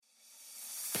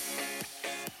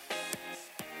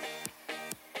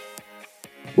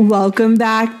Welcome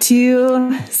back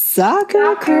to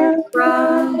Soccer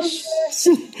Crush.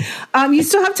 You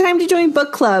still have time to join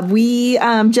book club. We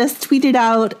just tweeted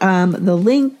out the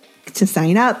link to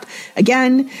sign up.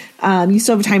 Again, you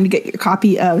still have time to get your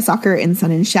copy of Soccer in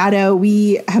Sun and Shadow.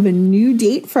 We have a new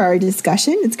date for our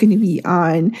discussion. It's going to be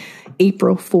on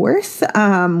April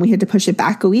 4th. We had to push it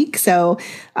back a week. So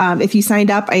if you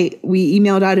signed up, we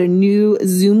emailed out a new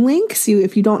Zoom link. So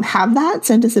if you don't have that,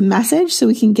 send us a message so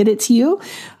we can get it to you,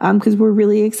 because we're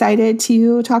really excited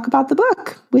to talk about the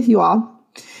book with you all.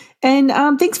 And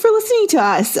thanks for listening to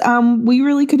us. We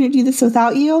really couldn't do this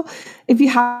without you. If you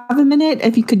have a minute,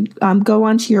 if you could go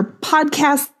onto your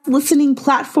podcast listening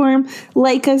platform,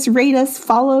 like us, rate us,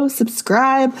 follow,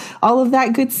 subscribe, all of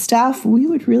that good stuff, we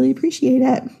would really appreciate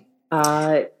it.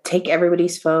 Take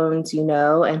everybody's phones,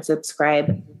 and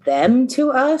subscribe them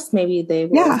to us. Maybe they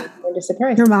will find a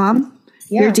surprise. Your mom,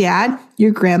 your dad,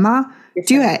 your grandma.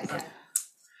 Do it.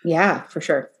 Yeah, for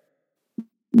sure.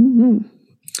 Mm-hmm.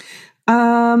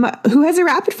 Who has a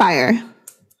rapid fire?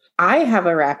 I have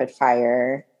a rapid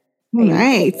fire.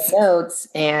 Right. Notes,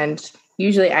 and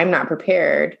usually I'm not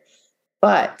prepared,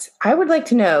 but I would like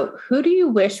to know, who do you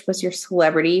wish was your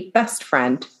celebrity best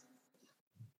friend?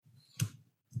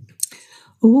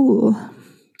 Ooh,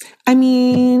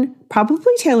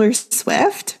 probably Taylor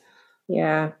Swift.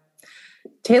 Yeah.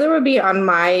 Taylor would be on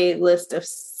my list of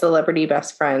celebrity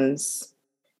best friends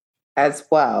as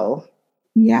well.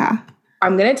 Yeah.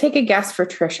 I'm going to take a guess for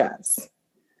Trisha's.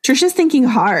 Trisha's thinking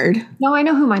hard. No, I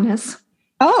know who mine is.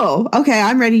 Oh, okay.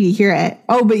 I'm ready to hear it.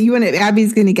 Oh, but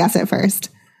Abby's going to guess it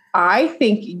first. I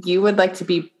think you would like to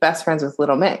be best friends with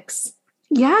Little Mix.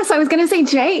 Yes, I was going to say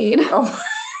Jade. Oh.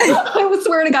 I would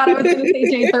swear to God, I was going to say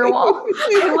Jade Thirlwall.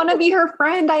 I want to be her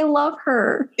friend. I love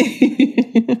her.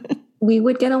 We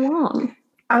would get along.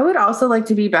 I would also like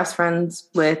to be best friends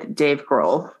with Dave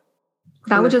Grohl.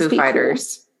 That would just be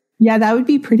Fighters. Cool. Yeah, that would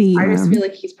be pretty. I just feel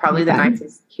like he's probably the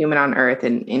nicest human on earth,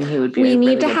 and he would be. We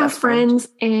need to have friends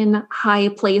in high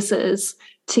places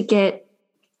to get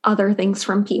other things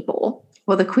from people.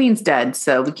 Well, the Queen's dead,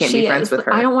 so we can't be friends with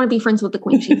her. I don't want to be friends with the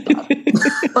Queen. She's dead.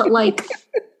 But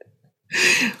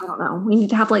I don't know. We need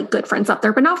to have good friends up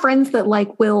there, but not friends that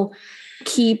will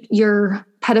keep your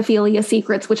pedophilia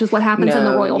secrets, which is what happens in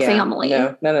the royal family.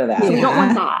 No, none of that. So we don't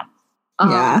want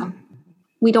that.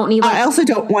 We don't need. I also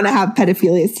don't want to have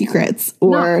pedophilia secrets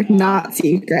or not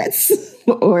secrets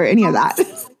or any of that.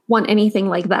 Want anything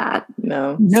like that?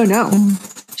 No.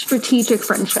 Strategic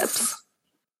friendships.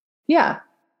 Yeah.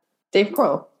 Dave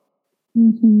Grohl.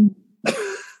 Mm-hmm.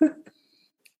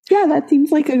 Yeah, that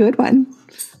seems like a good one.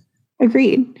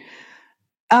 Agreed.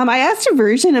 I asked a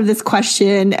version of this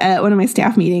question at one of my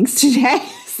staff meetings today,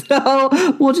 so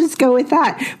we'll just go with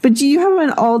that. But do you have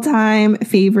an all-time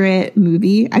favorite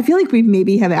movie? I feel like we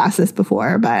maybe have asked this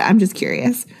before, but I'm just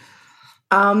curious.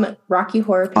 Rocky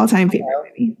Horror Picture all-time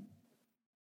favorite movie.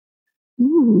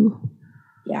 Ooh.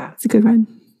 Yeah. It's a good one.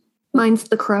 Mine's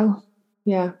The Crow.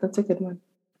 Yeah, that's a good one.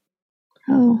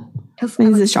 Oh.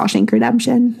 Mine's The Shawshank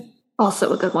Redemption.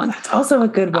 Also a good one. That's also a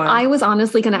good one. I was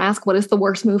honestly going to ask, what is the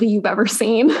worst movie you've ever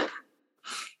seen?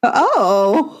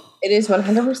 Oh. It is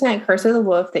 100% Curse of the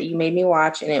Wolf that you made me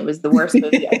watch, and it was the worst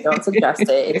movie. I don't suggest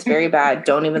it. It's very bad.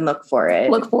 Don't even look for it.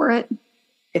 Look for it.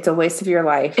 It's a waste of your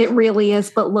life. It really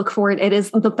is, but look for it. It is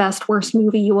the best, worst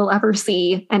movie you will ever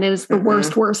see, and it is the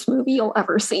worst movie you'll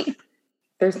ever see.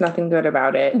 There's nothing good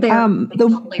about it.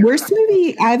 The worst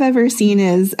movie I've ever seen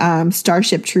is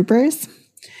Starship Troopers.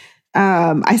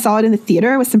 I saw it in the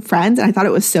theater with some friends, and I thought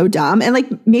it was so dumb.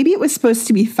 And maybe it was supposed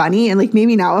to be funny, and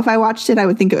maybe now if I watched it, I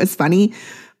would think it was funny.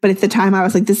 But at the time, I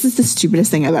was like, "This is the stupidest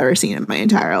thing I've ever seen in my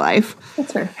entire life."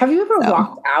 That's fair. Have you ever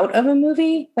walked out of a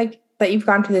movie that you've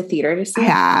gone to the theater to see? I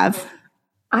have.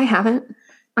 I haven't.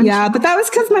 But that was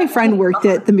because my friend worked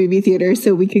at the movie theater,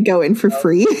 so we could go in for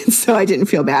free. So I didn't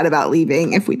feel bad about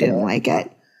leaving if we didn't like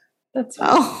it. That's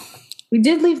we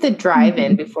did leave the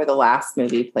drive-in before the last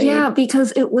movie played. Yeah,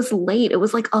 because it was late. It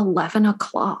was 11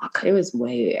 o'clock. It was and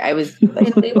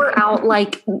we were out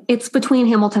it's between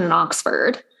Hamilton and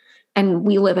Oxford, and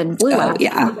we live in Blue Oak.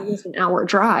 Yeah. It was an hour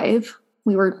drive.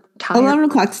 We were tired. 11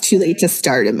 o'clock's too late to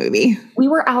start a movie. We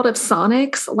were out of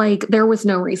Sonics. There was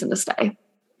no reason to stay.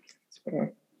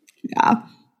 Fair. Yeah.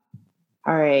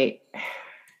 All right.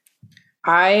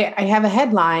 I have a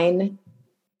headline.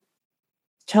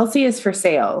 Chelsea is for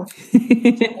sale.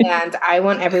 And I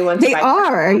want everyone to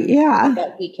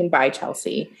that we can buy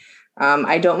Chelsea.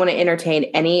 I don't want to entertain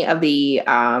any of the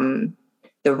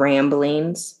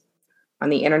ramblings on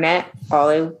the internet. All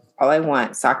I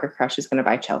want, Soccer Crush is going to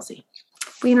buy Chelsea.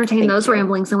 We entertain those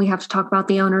ramblings, and we have to talk about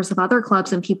the owners of other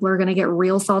clubs, and people are going to get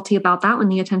real salty about that when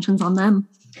the attention's on them.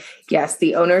 Yes,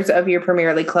 the owners of your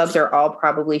Premier League clubs are all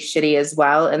probably shitty as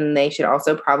well, and they should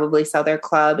also probably sell their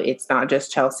club. It's not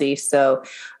just Chelsea. So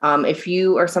if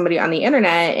you are somebody on the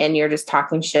internet and you're just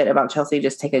talking shit about Chelsea,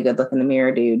 just take a good look in the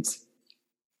mirror, dudes.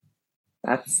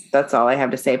 That's all I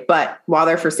have to say. But while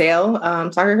they're for sale,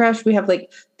 Soccer Crush, we have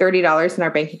like $30 in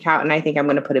our bank account, and I think I'm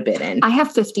going to put a bid in. I have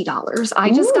 $50. I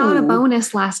just got a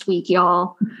bonus last week,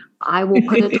 y'all. I will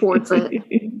put it towards it.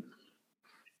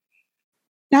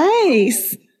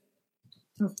 Nice.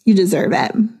 You deserve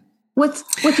it. What's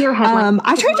your headline?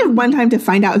 I tried one time to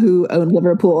find out who owned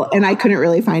Liverpool, and I couldn't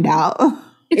really find out.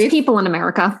 It's people in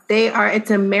America.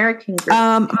 It's an American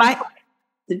group.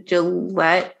 The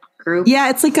Gillette Group. Yeah,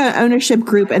 it's like an ownership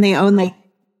group, and they own like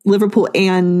Liverpool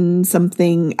and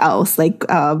something else, like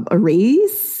a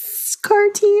race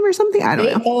car team or something. I don't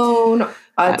know. They own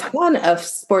a ton of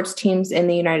sports teams in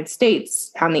the United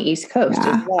States on the East Coast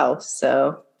as well.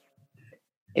 So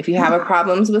if you have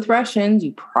problems with Russians,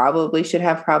 you probably should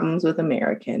have problems with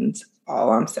Americans.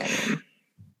 All I'm saying.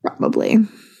 Probably.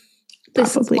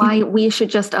 This is why we should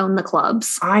just own the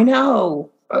clubs. I know.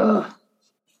 Ugh.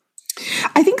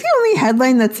 I think the only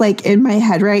headline that's like in my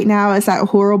head right now is that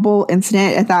horrible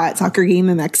incident at that soccer game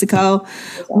in Mexico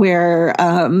where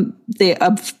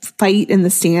a fight in the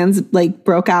stands like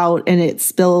broke out and it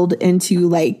spilled into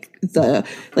like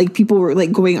people were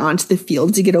like going onto the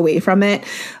field to get away from it.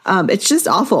 It's just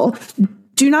awful.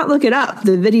 Do not look it up.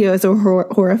 The videos are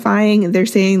horrifying. They're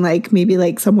saying like maybe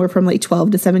like somewhere from like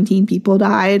 12 to 17 people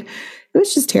died. It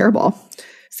was just terrible.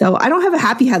 So I don't have a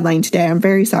happy headline today. I'm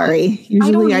very sorry.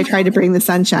 Usually I try to bring the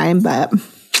sunshine, but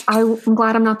I'm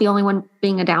glad I'm not the only one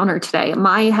being a downer today.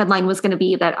 My headline was going to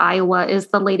be that Iowa is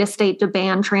the latest state to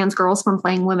ban trans girls from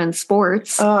playing women's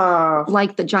sports.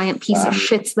 Like the giant piece of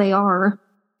shits they are.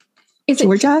 Is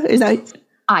Georgia? Is that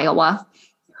Iowa?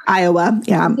 Iowa.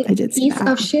 Yeah, I did see piece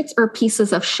of shits or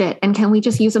pieces of shit. And can we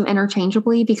just use them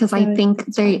interchangeably? Because I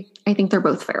think they're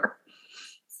both fair.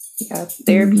 Yeah,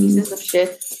 they're pieces of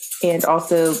shit. And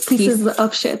also pieces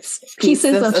of shits.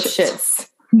 Pieces of shits.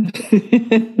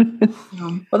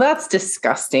 Well, that's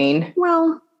disgusting.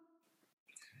 Well,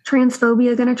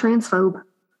 transphobia gonna transphobe.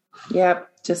 Yep.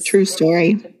 Just true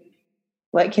story.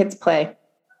 Let kids play.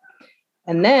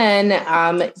 And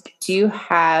then do you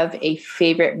have a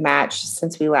favorite match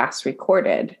since we last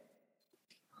recorded?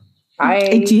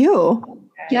 I do.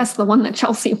 Yes, the one that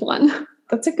Chelsea won.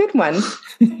 That's a good one.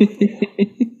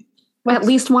 At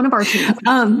least one of our teams.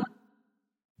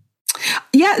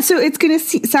 Yeah, so it's going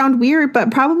to sound weird,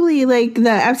 but probably like the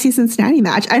FC Cincinnati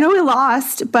match. I know we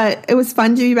lost, but it was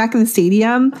fun to be back in the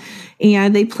stadium,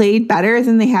 and they played better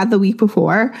than they had the week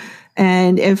before.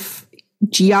 And if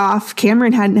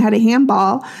Cameron hadn't had a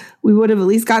handball, we would have at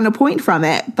least gotten a point from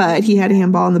it. But he had a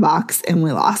handball in the box, and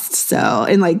we lost. So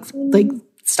in like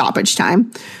stoppage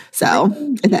time. So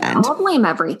at the end, I'll blame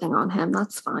everything on him.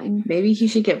 That's fine. Maybe he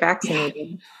should get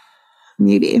vaccinated.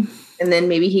 Maybe. And then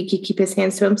maybe he could keep his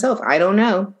hands to himself. I don't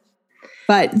know.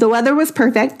 But the weather was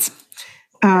perfect.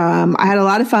 I had a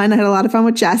lot of fun. I had a lot of fun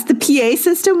with Jess. The PA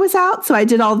system was out, so I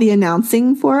did all the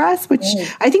announcing for us, which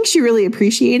I think she really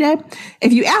appreciated.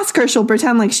 If you ask her, she'll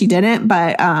pretend like she didn't,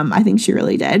 but I think she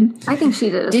really did. I think she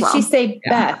did as well. Did she say,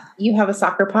 Beth, you have a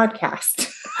soccer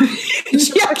podcast?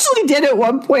 She actually did at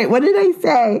one point. What did I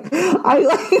say?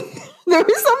 There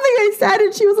was something I said,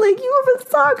 and she was like, "You have a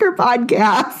soccer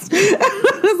podcast."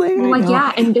 I was like,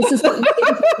 yeah, and this is what you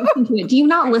listen to. Do you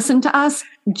not listen to us,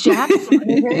 Jeff? I'm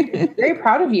very, very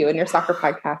proud of you and your soccer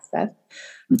podcast, Beth.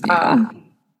 Yeah.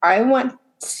 I want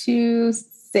to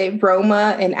say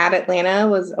Roma and at Atlanta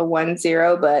was a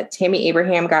 1-0, but Tammy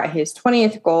Abraham got his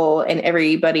 20th goal, and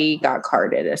everybody got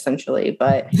carded, essentially.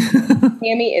 But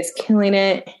Tammy is killing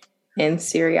it in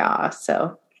Serie A,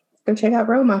 so go check out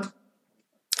Roma.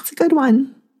 It's a good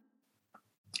one.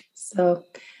 So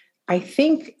I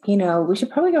think, we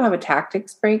should probably go have a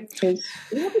tactics break because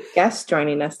we have a guest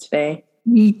joining us today.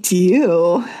 We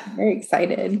do. I'm very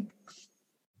excited.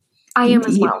 I am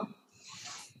as well.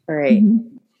 All right. Mm-hmm.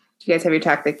 Do you guys have your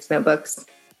tactics notebooks?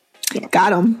 Yeah. Got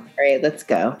them. All right, let's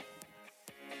go.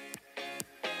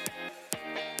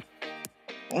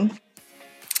 Okay.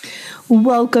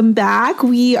 Welcome back.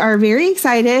 We are very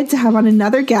excited to have on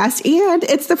another guest, and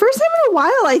it's the first time in a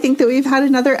while, I think, that we've had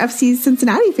another FC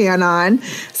Cincinnati fan on.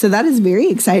 So that is very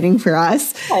exciting for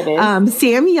us.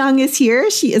 Sam Young is here.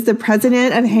 She is the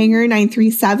president of Hangar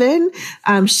 937.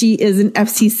 She is an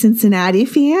FC Cincinnati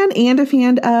fan and a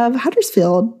fan of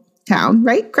Huddersfield Town,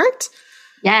 right? Correct?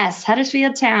 Yes,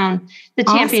 Huddersfield Town, the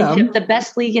championship, the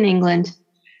best league in England.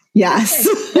 Yes.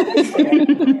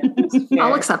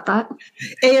 I'll accept that.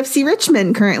 AFC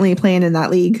Richmond currently playing in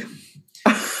that league.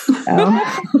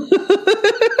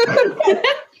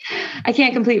 I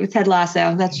can't compete with Ted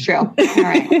Lasso. That's true. All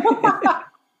right.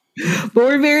 But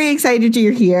we're very excited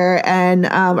you're here and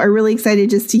are really excited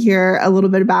just to hear a little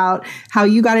bit about how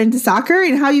you got into soccer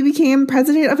and how you became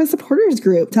president of a supporters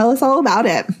group. Tell us all about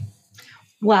it.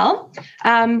 Well,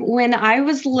 when I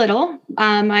was little,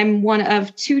 I'm one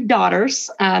of two daughters.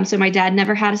 So my dad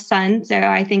never had a son. So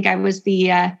I think I was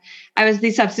the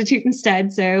substitute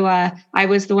instead. So I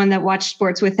was the one that watched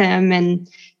sports with him and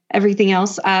everything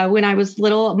else. When I was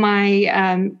little,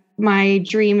 my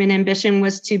dream and ambition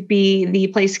was to be the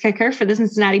place kicker for the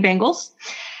Cincinnati Bengals.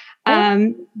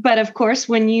 But of course,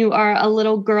 when you are a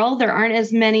little girl, there aren't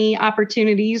as many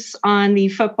opportunities on the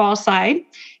football side.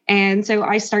 And so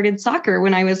I started soccer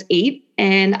when I was 8,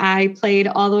 and I played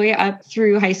all the way up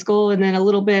through high school and then a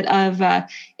little bit of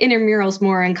intramurals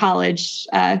more in college.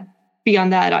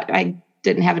 Beyond that, I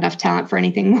didn't have enough talent for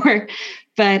anything more.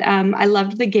 But I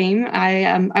loved the game.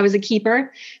 I was a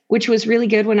keeper, which was really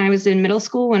good when I was in middle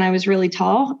school when I was really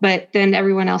tall. But then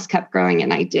everyone else kept growing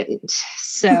and I didn't.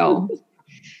 So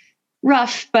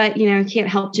rough, but, can't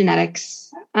help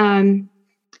genetics.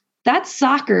 That's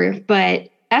soccer, but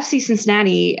FC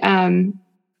Cincinnati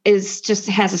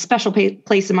has a special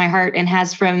place in my heart and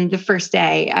has from the first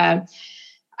day.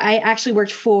 I actually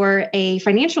worked for a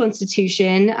financial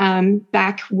institution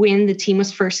back when the team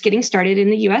was first getting started in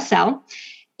the USL.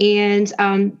 And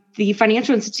the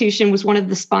financial institution was one of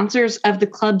the sponsors of the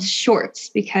club's shorts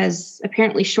because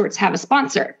apparently shorts have a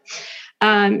sponsor.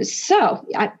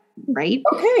 Right?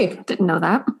 Okay. Didn't know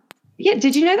that. Yeah.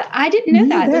 Did you know that? I didn't know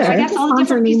that. I guess all the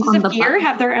different pieces of gear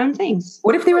have their own things.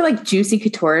 What if they were like Juicy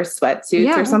Couture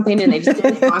sweatsuits or something and they just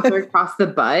did sponsor across the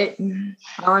butt?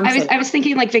 I was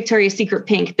thinking like Victoria's Secret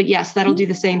pink, but yes, that'll do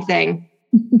the same thing.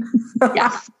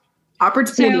 Yes.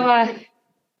 Opportunity. So,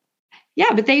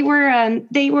 but they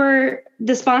were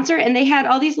the sponsor and they had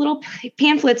all these little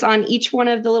pamphlets on each one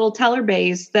of the little teller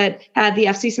bays that had the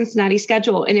FC Cincinnati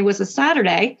schedule. And it was a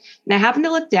Saturday and I happened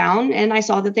to look down and I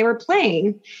saw that they were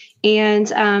playing.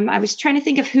 And I was trying to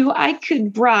think of who I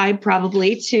could bribe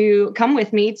probably to come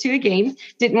with me to a game.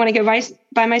 Didn't want to go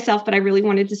by myself, but I really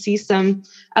wanted to see some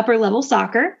upper level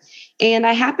soccer. And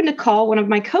I happened to call one of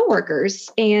my coworkers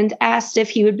and asked if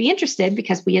he would be interested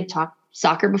because we had talked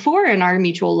soccer before and our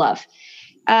mutual love.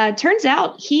 Turns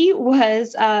out he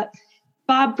was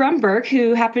Bob Brumberg,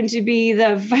 who happened to be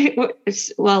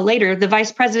later the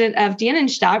vice president of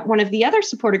Dannenstadt, one of the other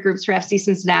supporter groups for FC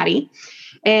Cincinnati.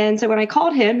 And so when I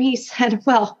called him, he said,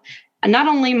 well, not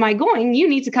only am I going, you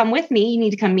need to come with me. You need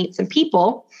to come meet some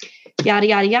people, yada,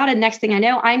 yada, yada. Next thing I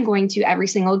know, I'm going to every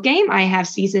single game. I have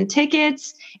season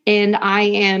tickets and I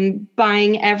am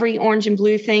buying every orange and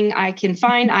blue thing I can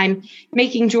find. I'm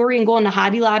making jewelry and going to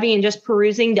Hobby Lobby and just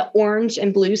perusing the orange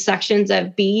and blue sections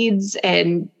of beads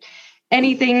and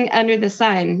anything under the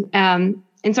sun. And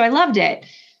so I loved it.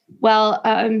 Well,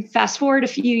 fast forward a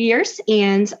few years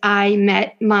and I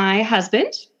met my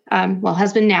husband,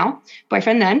 husband now,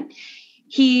 boyfriend then.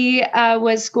 He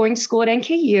was going to school at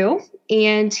NKU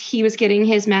and he was getting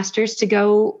his master's to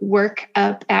go work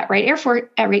up at Wright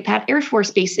Pat Air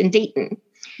Force Base in Dayton.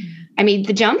 I made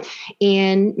the jump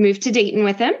and moved to Dayton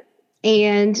with him.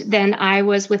 And then I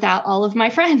was without all of my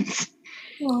friends.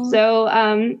 Wow.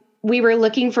 So we were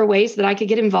looking for ways that I could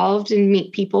get involved and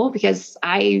meet people because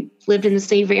I lived in the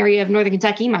same area of Northern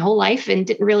Kentucky my whole life and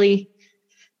didn't really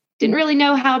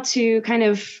know how to kind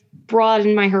of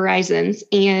broaden my horizons.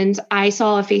 And I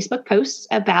saw a Facebook post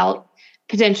about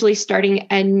potentially starting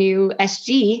a new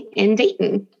SG in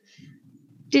Dayton.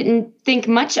 Didn't think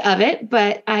much of it,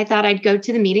 but I thought I'd go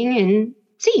to the meeting and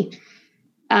see.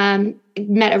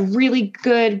 Met a really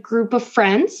good group of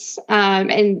friends.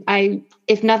 And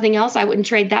if nothing else, I wouldn't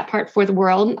trade that part for the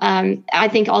world. I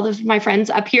think all of my friends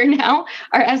up here now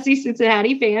are FC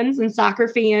Cincinnati fans and soccer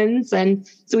fans. And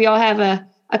so we all have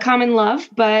a common love.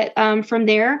 But from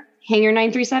there, Hangar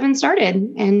 937 started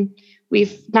and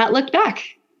we've not looked back.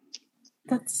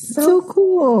 That's so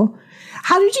cool.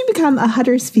 How did you become a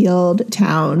Huddersfield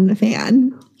Town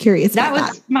fan? Curious about that. That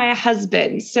was my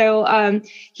husband. So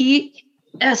he...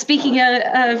 speaking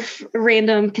of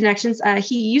random connections,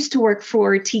 he used to work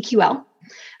for TQL,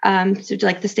 so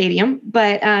like the stadium,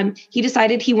 but he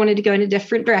decided he wanted to go in a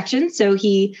different direction. So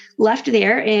he left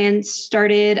there and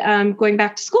started going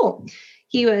back to school.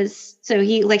 He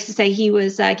likes to say he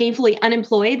was gainfully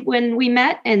unemployed when we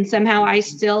met, and somehow I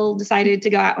still decided to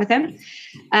go out with him.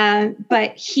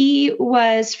 But he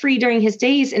was free during his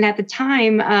days, and at the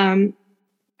time,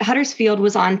 Huddersfield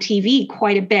was on TV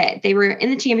quite a bit. They were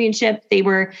in the championship. They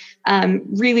were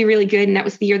really, really good. And that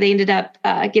was the year they ended up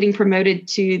getting promoted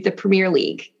to the Premier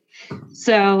League.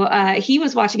 So he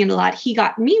was watching it a lot. He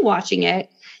got me watching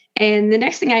it. And the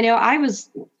next thing I know, I was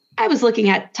looking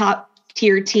at top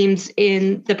tier teams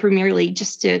in the Premier League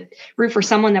just to root for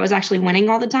someone that was actually winning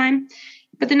all the time.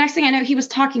 But the next thing I know, he was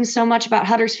talking so much about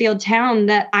Huddersfield Town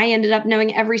that I ended up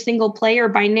knowing every single player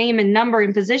by name and number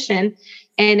and position.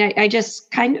 And I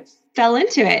just kind of fell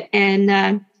into it.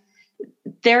 And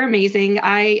they're amazing.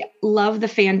 I love the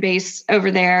fan base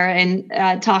over there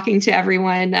and talking to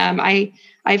everyone. I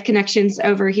have connections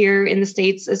over here in the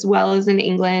States as well as in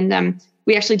England.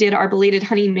 We actually did our belated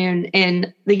honeymoon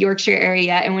in the Yorkshire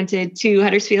area and went to 2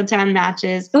 Huddersfield Town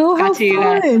matches. Oh, how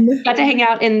fun. Got to hang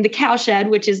out in the Cowshed,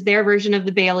 which is their version of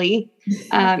the Bailey,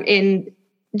 and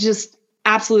just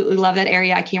absolutely love that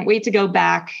area. I can't wait to go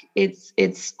back.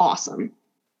 It's awesome.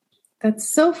 That's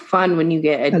so fun when you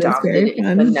get adopted into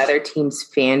another team's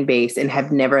fan base and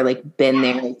have never been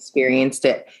there and experienced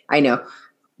it. I know.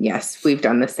 Yes, we've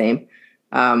done the same.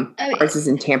 Ours is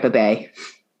in Tampa Bay.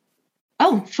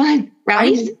 Oh, fun.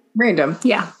 Rowdies? Random.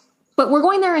 Yeah. But we're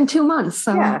going there in 2 months,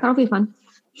 so that'll be fun.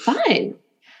 Fun. I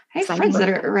have friends that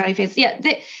are Rowdy fans. Yeah.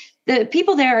 The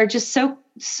people there are just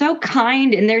so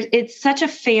kind, and it's such a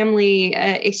family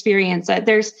experience.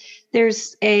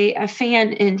 There's a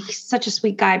fan, and he's such a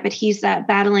sweet guy, but he's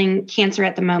battling cancer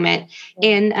at the moment.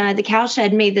 And the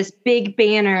Cowshed made this big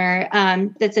banner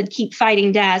that said, "Keep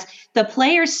fighting, Daz." The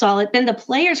players saw it. Then the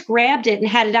players grabbed it and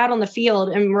had it out on the field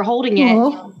and were holding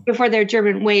it before their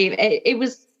German wave.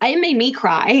 It made me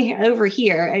cry over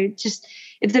here.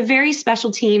 It's a very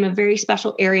special team, a very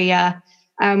special area.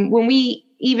 When we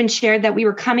even shared that we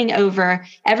were coming over,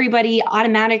 everybody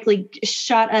automatically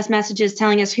shot us messages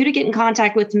telling us who to get in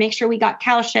contact with to make sure we got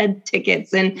Cowshed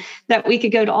tickets and that we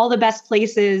could go to all the best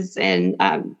places. And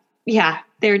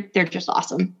they're just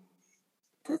awesome.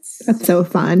 That's so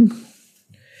fun.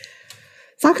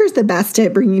 Soccer's the best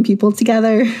at bringing people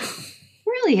together.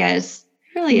 Really is.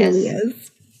 Really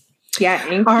is. Yeah.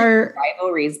 And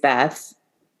rivalries, Beth.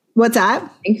 What's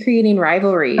that? And creating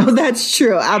rivalries. Oh, that's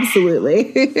true.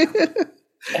 Absolutely.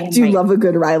 Do love a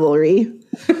good rivalry.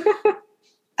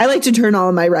 I like to turn all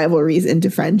of my rivalries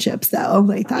into friendships, though.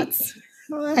 That's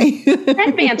why.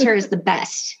 Friend banter is the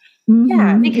best.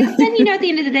 Yeah. Because then, at the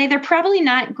end of the day, they're probably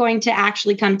not going to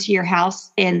actually come to your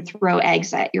house and throw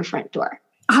eggs at your front door.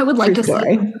 I would like to see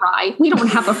them try. We don't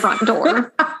have a front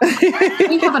door.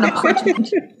 We have an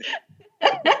apartment.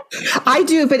 I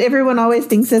do, but everyone always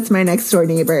thinks it's my next door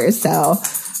neighbor. So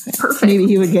perfect. Maybe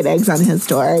he would get eggs on his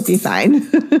door. It'd be fine.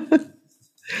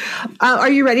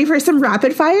 Are you ready for some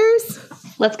rapid fires?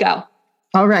 Let's go.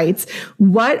 All right.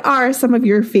 What are some of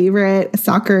your favorite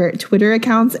soccer Twitter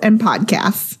accounts and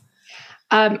podcasts?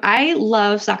 I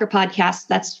love soccer podcasts.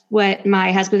 That's what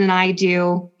my husband and I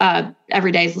do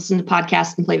every day is listen to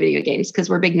podcasts and play video games because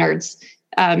we're big nerds.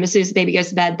 As soon as the baby goes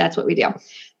to bed, that's what we do.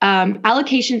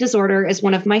 Allocation Disorder is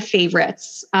one of my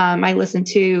favorites. I listen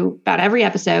to about every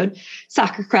episode.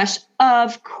 Soccer Crush,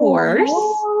 of course.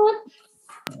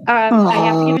 I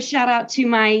have to give a shout out to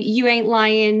my You Ain't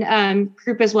Lying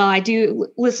group as well. I do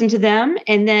listen to them.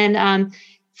 And then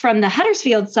from the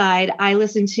Huddersfield side, I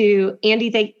listen to Andy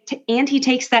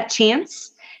Takes That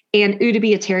Chance and Ooh to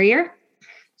Be a Terrier.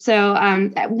 So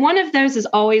one of those is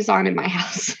always on in my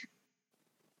house.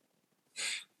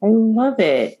 I love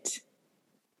it.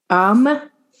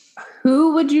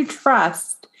 Who would you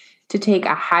trust to take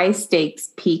a high stakes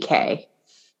PK?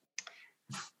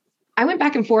 I went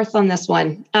back and forth on this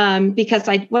one because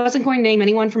I wasn't going to name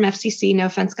anyone from FCC. No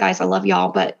offense, guys. I love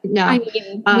y'all, but no. I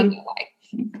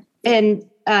mean, and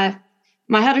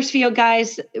my Huddersfield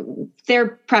guys, they're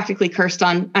practically cursed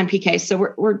on PK,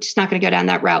 so we're just not going to go down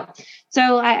that route.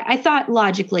 So I thought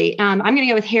logically, I'm going to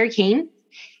go with Harry Kane.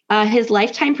 His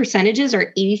lifetime percentages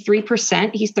are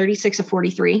 83%. He's 36 of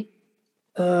 43.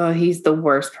 Oh, he's the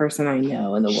worst person I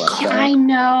know in the world. Yeah, I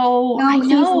know. No, I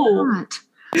know.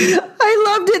 He's not.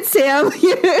 I loved it, Sam.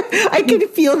 I could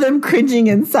feel them cringing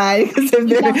inside because of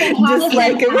their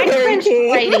dislike of Harry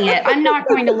Kane. Writing it. I'm not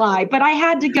going to lie, but I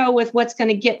had to go with what's going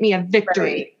to get me a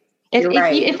victory.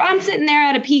 Right. If I'm sitting there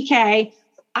at a PK,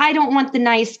 I don't want the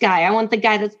nice guy. I want the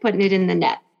guy that's putting it in the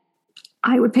net.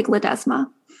 I would pick Ledesma.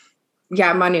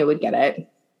 Yeah, Manu would get it.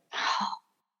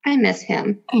 I miss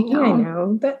him. I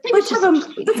know. But let's have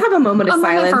a moment of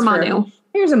silence for Manu.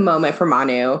 Here's a moment for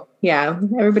Manu. Yeah,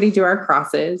 everybody do our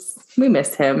crosses. We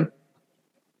miss him.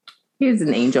 He was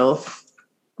an angel.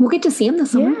 We'll get to see him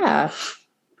this summer. Yeah.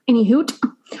 Any hoot.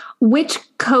 Which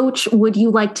coach would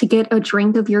you like to get a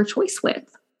drink of your choice with?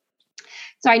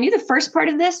 So I knew the first part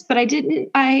of this, but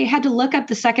I had to look up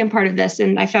the second part of this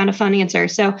and I found a fun answer.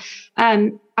 So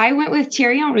I went with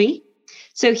Thierry Henry.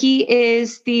 So he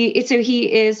is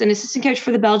an assistant coach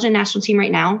for the Belgian national team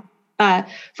right now,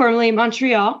 formerly in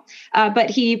Montreal.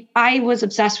 But I was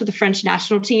obsessed with the French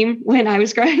national team when I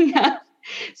was growing up.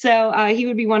 So he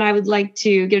would be one I would like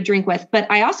to get a drink with. But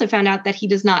I also found out that he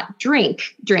does not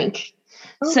drink. Okay.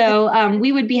 So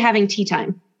we would be having tea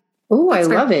time. Oh, I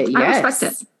love it. Yes. I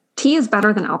respect it. Tea is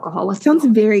better than alcohol. Sounds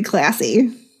very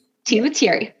classy. Tea with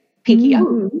Terry. Pinky up.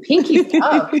 Pinky's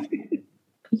up.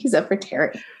 Pinky's up for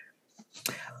Terry.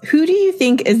 Who do you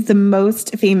think is the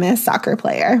most famous soccer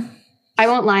player? I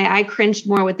won't lie. I cringed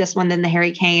more with this one than the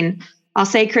Harry Kane. I'll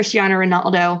say Cristiano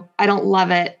Ronaldo. I don't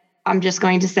love it. I'm just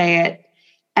going to say it.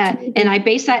 And I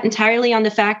base that entirely on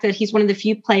the fact that he's one of the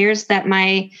few players that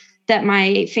my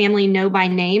family know by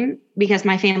name, because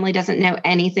my family doesn't know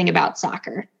anything about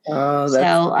soccer. Oh,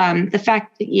 so the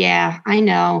fact that, I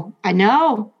know.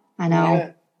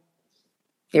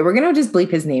 Yeah, we're going to just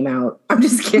bleep his name out. I'm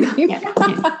just kidding.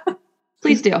 Yeah.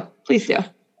 Please do.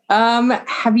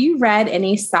 Have you read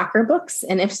any soccer books?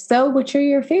 And if so, which are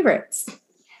your favorites?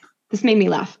 This made me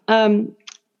laugh.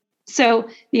 So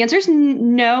the answer is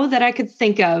no that I could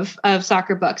think of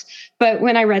soccer books. But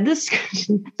when I read this,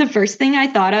 the first thing I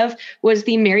thought of was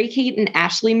the Mary-Kate and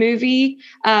Ashley movie,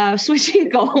 Switching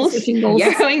Goals.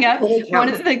 Yes. Growing up, one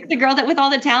of the girl that with all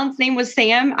the talents name was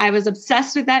Sam. I was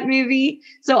obsessed with that movie.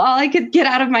 So all I could get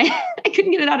out of my I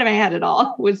couldn't get it out of my head at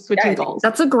all was Switching Goals.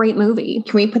 That's a great movie.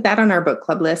 Can we put that on our book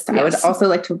club list? Yes. I would also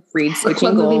like to read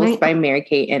Switching Goals by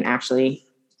Mary-Kate and Ashley.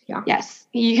 Yeah. Yes.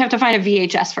 You have to find a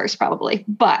VHS first, probably.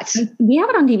 But we have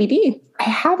it on DVD. I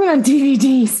have it on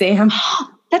DVD, Sam.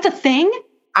 That's a thing?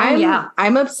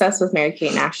 I'm obsessed with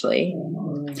Mary-Kate and Ashley.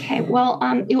 Okay. Well,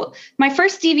 my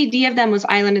first DVD of them was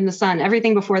Island in the Sun.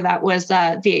 Everything before that was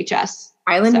VHS.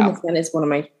 Island in the Sun is one of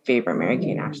my favorite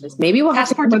Mary-Kate and Ashleys. Maybe we'll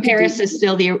Passport to Paris is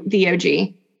still the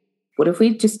OG. What if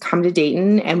we just come to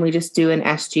Dayton and we just do an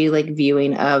SG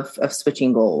viewing of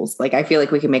Switching Goals? I feel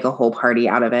like we can make a whole party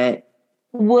out of it.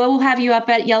 We'll have you up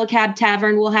at Yellow Cab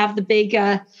Tavern. We'll have the big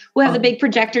the big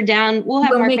projector down. We'll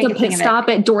Mark make a pit stop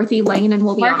at Dorothy Lane, and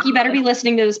we'll be Mark, you better be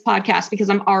listening to this podcast, because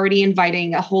I'm already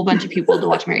inviting a whole bunch of people to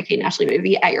watch Mary-Kate and Ashley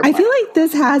movie at your I feel like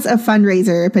this has a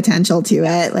fundraiser potential to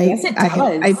it. Yes, it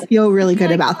does. I feel really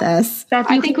good about this. I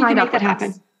think we can make that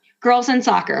happen. Girls and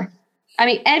soccer. I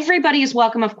mean, everybody is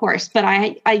welcome, of course, but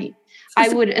I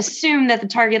would assume that the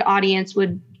target audience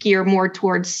would gear more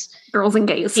towards girls and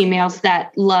gays, females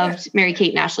that loved Mary-Kate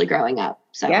and Ashley growing up.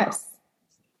 So yes.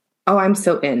 Oh, I'm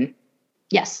so in.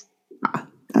 Yes.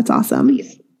 That's awesome.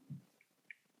 Please.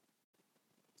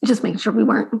 Just make sure we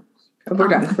weren't. We're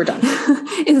done. We're done.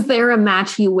 Is there a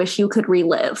match you wish you could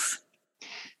relive?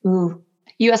 Ooh.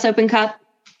 US Open Cup.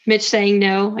 Mitch saying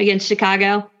no against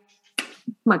Chicago.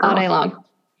 My God. All day long.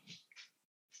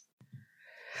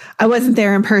 I wasn't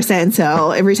there in person,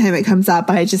 so every time it comes up,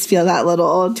 I just feel that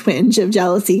little twinge of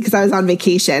jealousy because I was on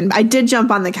vacation. I did jump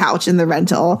on the couch in the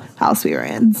rental house we were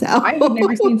in. So I had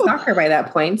never seen soccer by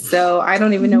that point, so I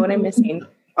don't even know what I'm missing.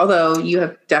 Although you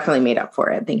have definitely made up for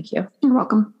it. Thank you. You're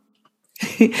welcome.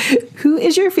 Who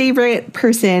is your favorite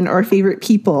person or favorite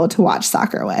people to watch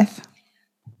soccer with?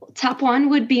 Top one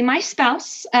would be my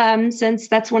spouse, since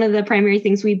that's one of the primary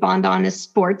things we bond on is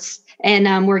sports. And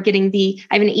I have an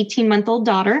 18-month-old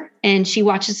daughter, and she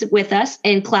watches it with us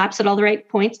and claps at all the right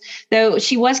points. Though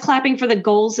she was clapping for the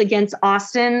goals against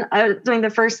Austin during the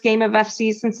first game of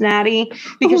FC Cincinnati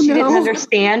because she didn't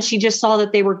understand. She just saw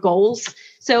that they were goals.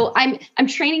 So I'm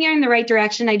training her in the right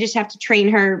direction. I just have to train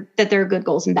her that there are good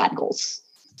goals and bad goals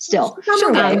still.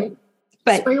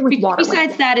 But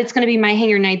besides that, it's going to be my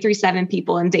Hangar 937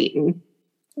 people in Dayton.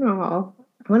 Oh,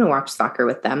 I want to watch soccer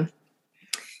with them.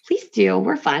 Please do.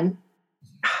 We're fun.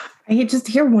 I just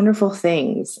hear wonderful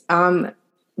things.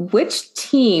 Which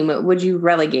team would you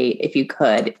relegate if you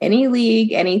could? Any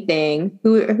league, anything?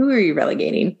 Who are you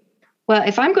relegating? Well,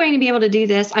 if I'm going to be able to do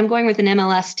this, I'm going with an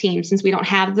MLS team since we don't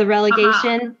have the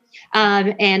relegation.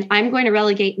 And I'm going to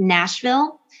relegate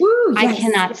Nashville. Woo, yes. I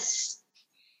cannot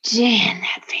stand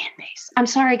that fan base. I'm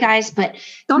sorry, guys, but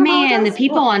the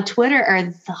people on Twitter are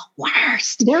the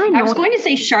worst. I was going to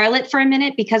say Charlotte for a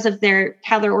minute because of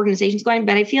how their organization's going,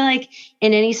 but I feel like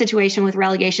in any situation with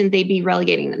relegation, they'd be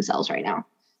relegating themselves right now.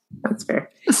 That's fair.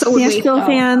 So Nashville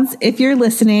fans, if you're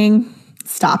listening,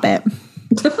 stop it.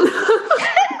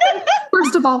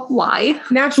 First of all, why?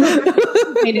 Nashville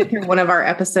made it through one of our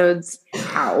episodes.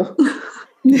 How?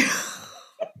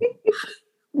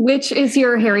 Which is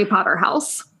your Harry Potter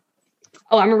house?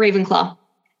 Oh, I'm a Ravenclaw.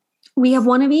 We have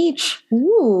one of each.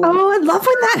 Ooh. Oh, I love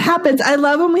when that happens. I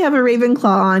love when we have a Ravenclaw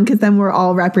on because then we're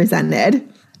all represented.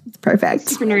 It's perfect.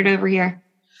 Super nerd over here.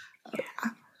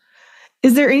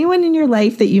 Is there anyone in your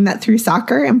life that you met through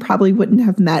soccer and probably wouldn't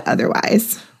have met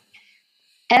otherwise?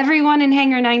 Everyone in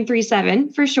Hangar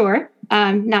 937 for sure.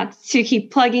 Not to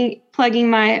keep plugging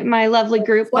my lovely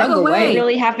group. Plug away. We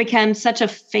really have become such a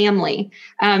family.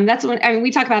 That's what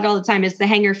we talk about all the time is the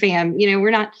Hangar fam.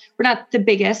 We're not the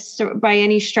biggest by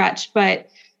any stretch, but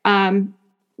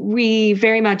we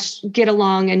very much get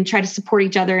along and try to support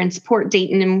each other and support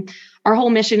Dayton. And our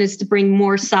whole mission is to bring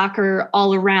more soccer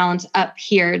all around up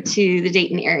here to the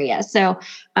Dayton area. So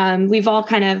we've all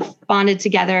kind of bonded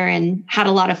together and had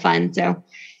a lot of fun. So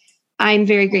I'm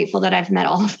very grateful that I've met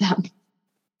all of them.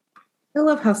 I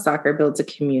love how soccer builds a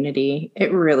community.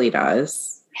 It really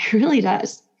does. It really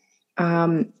does.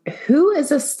 Who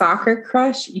is a soccer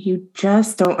crush you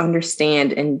just don't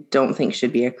understand and don't think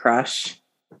should be a crush?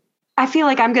 I feel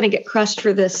like I'm going to get crushed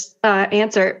for this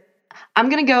answer. I'm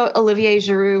going to go Olivier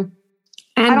Giroud.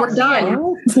 And we're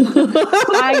done.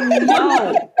 I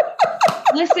know.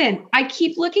 Listen, I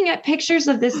keep looking at pictures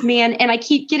of this man and I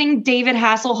keep getting David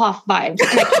Hasselhoff vibes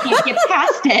and I can't get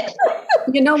past it.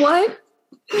 You know what?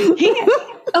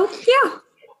 Oh, yeah.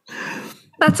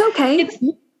 That's okay.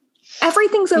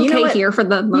 Everything's okay here for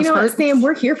the most part. Sam,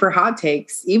 we're here for hot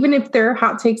takes, even if they're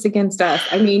hot takes against us.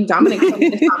 I mean, Dominic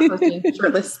is not posting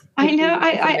shirtless. I know.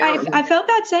 I felt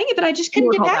bad saying it, but I just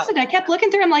couldn't get past it. I kept looking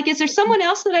through. I'm like, is there someone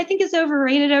else that I think is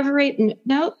overrated?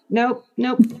 Nope.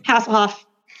 Hasselhoff.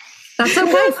 That's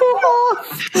okay.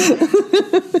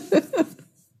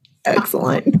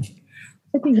 Excellent.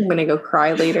 I think I'm going to go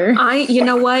cry later. You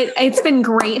know what? It's been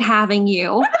great having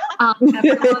you. On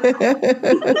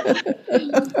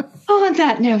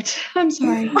that note, I'm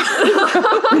sorry.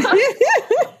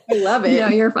 I love it. No,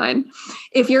 you're fine.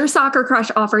 If your soccer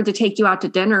crush offered to take you out to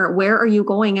dinner, where are you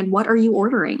going and what are you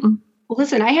ordering? Well,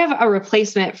 listen, I have a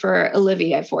replacement for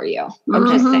Olivier for you. I'm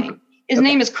just saying. His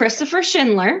name is Christopher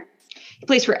Schindler. He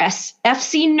plays for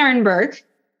FC Nuremberg,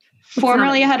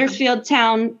 formerly a Huddersfield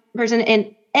Town person,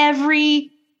 and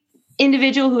every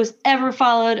individual who has ever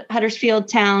followed Huddersfield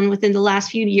Town within the last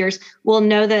few years will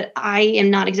know that I am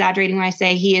not exaggerating when I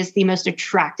say he is the most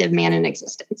attractive man in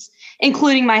existence,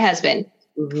 including my husband.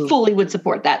 Fully would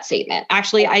support that statement.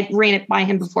 Actually, I ran it by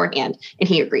him beforehand and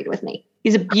he agreed with me.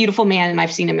 He's a beautiful man and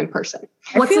I've seen him in person.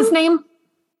 What's his name?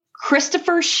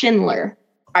 Christopher Schindler.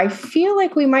 I feel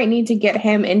like we might need to get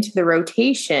him into the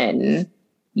rotation.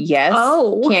 Yes.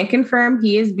 Oh. Can't confirm.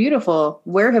 He is beautiful.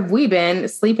 Where have we been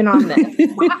sleeping on this?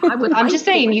 I'm just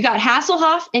saying, you got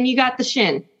Hasselhoff and you got the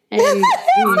Shin. And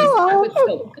I would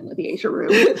still with the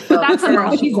Giroud. That's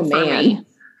a he's a man.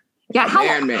 Yeah.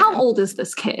 How old is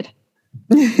this kid?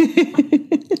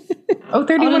 31. Old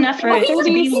enough for it to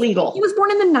be legal. He was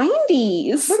born in the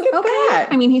 90s. Look at that.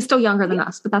 I mean, he's still younger than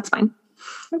us, but that's fine.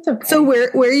 That's okay. So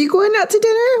where are you going out to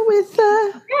dinner with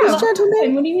this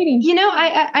gentleman? What are you eating?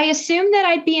 I assumed that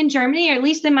I'd be in Germany, or at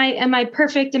least in my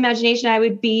perfect imagination, I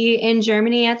would be in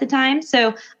Germany at the time.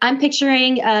 So I'm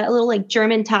picturing a little like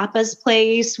German tapas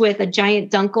place with a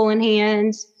giant dunkel in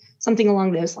hand, something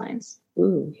along those lines.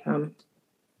 Ooh,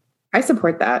 I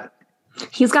support that.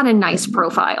 He's got a nice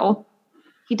profile.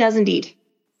 He does indeed.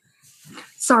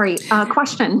 Sorry,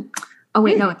 question. Oh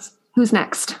wait, no, it's who's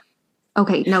next?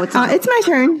 Okay, no, it's not. It's my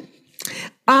turn.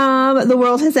 The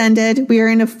world has ended. We are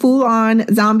in a full-on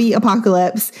zombie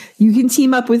apocalypse. You can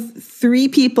team up with 3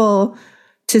 people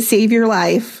to save your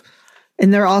life,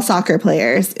 and they're all soccer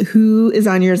players. Who is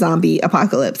on your zombie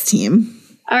apocalypse team?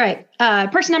 All right.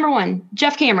 Person number 1,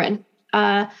 Jeff Cameron.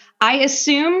 I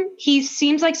assume he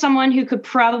seems like someone who could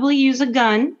probably use a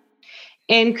gun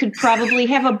and could probably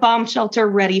have a bomb shelter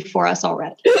ready for us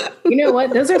already. You know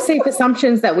what? Those are safe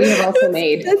assumptions that we have also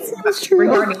made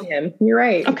regarding him. You're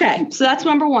right. Okay, so that's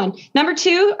number 1. Number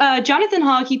 2, Jonathan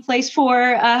Hogg. He plays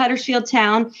for Huddersfield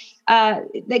Town.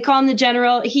 They call him the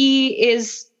General. He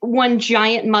is one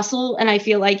giant muscle, and I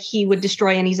feel like he would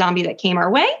destroy any zombie that came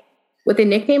our way. With a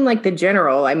nickname like the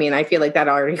General, I mean, I feel like that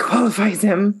already qualifies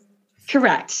him.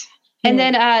 Correct. And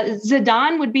then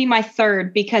Zidane would be my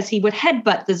 3rd because he would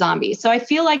headbutt the zombies. So I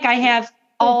feel like I have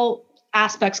all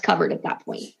aspects covered at that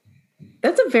point.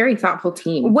 That's a very thoughtful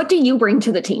team. What do you bring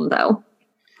to the team, though?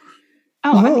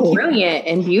 I'm brilliant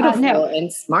and beautiful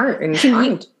and smart and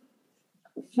kind.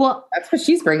 Well, that's what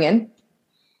she's bringing.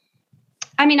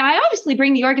 I mean, I obviously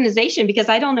bring the organization because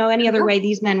I don't know any other way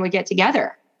these men would get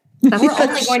together. We're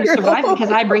only going to survive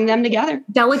because I bring them together.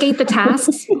 Delegate the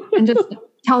tasks and just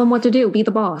tell them what to do. Be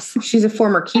the boss. She's a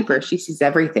former keeper. She sees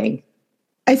everything.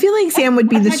 I feel like Sam would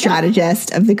be the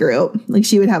strategist of the group. Like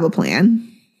she would have a plan.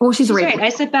 Well, she's right. I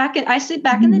sit back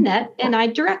in the net and I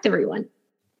direct everyone.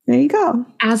 There you go.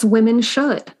 As women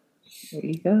should. There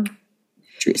you go.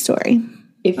 True story.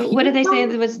 What did they say?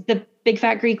 It was the big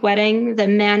fat Greek wedding. The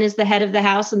man is the head of the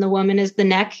house and the woman is the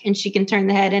neck, and she can turn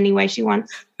the head any way she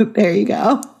wants. There you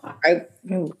go. I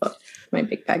love my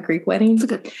big fat Greek wedding. It's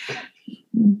good.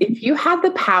 If you had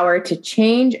the power to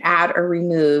change, add, or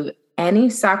remove any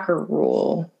soccer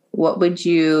rule, what would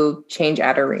you change,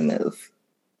 add, or remove?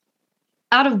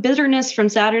 Out of bitterness from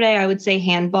Saturday, I would say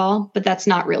handball, but that's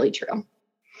not really true.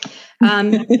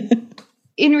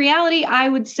 In reality, I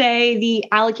would say the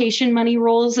allocation money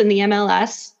rules in the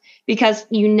MLS, because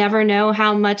you never know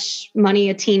how much money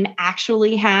a team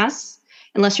actually has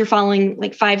unless you're following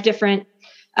like 5 different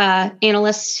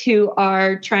analysts who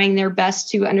are trying their best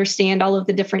to understand all of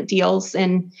the different deals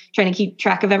and trying to keep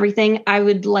track of everything. I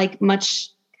would like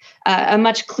a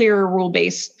much clearer rule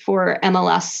base for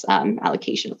MLS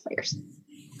allocation of players.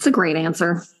 It's a great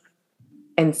answer.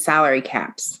 And salary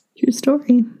caps. True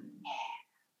story.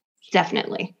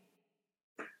 Definitely.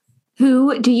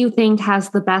 Who do you think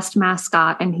has the best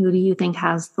mascot and who do you think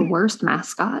has the worst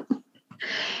mascot?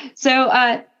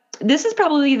 So this is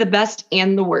probably the best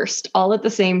and the worst all at the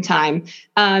same time,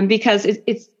 because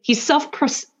he's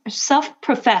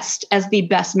self-professed as the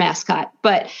best mascot.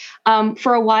 But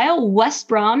for a while, West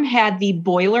Brom had the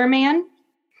Boiler Man,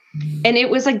 and it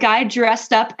was a guy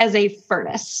dressed up as a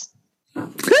furnace.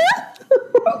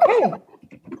 Okay.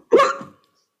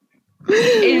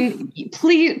 And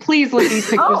please look these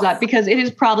pictures up, because it is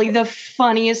probably the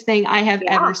funniest thing I have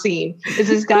ever seen. Is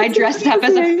this guy dressed up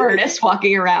as a furnace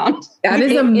walking around? That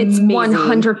is amazing. It's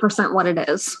 100% what it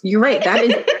is. You're right.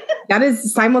 That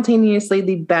is simultaneously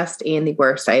the best and the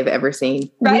worst I've ever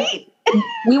seen. Right?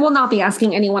 We will not be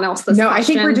asking anyone else this question. I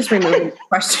think we're just removing the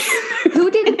question. Who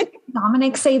did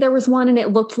Dominic say there was one and it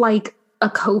looked like a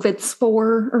COVID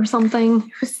spore or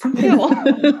something?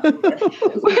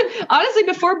 Honestly,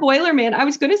 before Boiler Man, I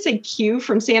was going to say Q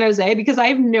from San Jose, because I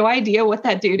have no idea what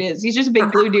that dude is. He's just a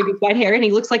big blue dude with white hair, and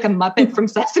he looks like a Muppet from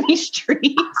Sesame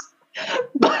Street.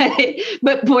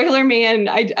 But Boiler Man,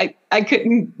 I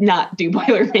couldn't not do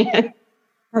Boiler Man.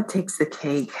 That takes the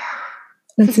cake.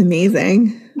 That's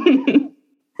amazing.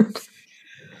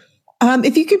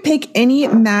 If you could pick any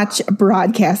match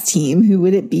broadcast team, who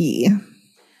would it be?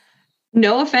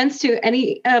 No offense to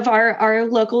any of our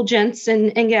local gents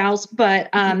and gals, but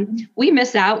we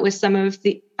miss out with some of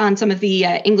the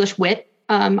English wit.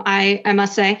 I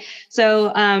must say.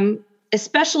 So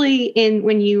especially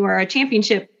when you are a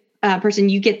championship person,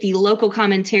 you get the local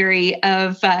commentary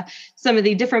of some of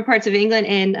the different parts of England.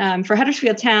 And for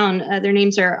Huddersfield Town, their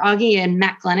names are Augie and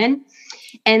Matt Glennon,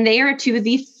 and they are 2 of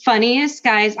the funniest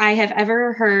guys I have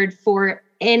ever heard for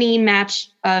any match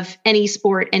of any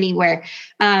sport anywhere.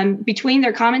 Between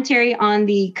their commentary on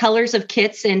the colors of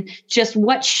kits and just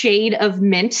what shade of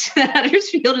mint that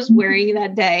Huddersfield is wearing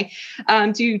that day,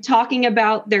 to talking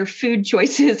about their food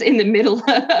choices in the middle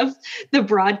of the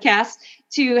broadcast,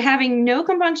 to having no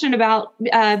compunction about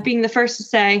being the first to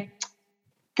say,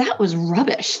 that was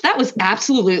rubbish. That was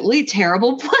absolutely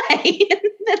terrible play in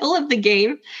the middle of the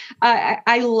game.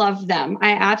 I love them.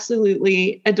 I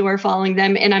absolutely adore following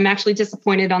them. And I'm actually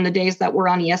disappointed on the days that we're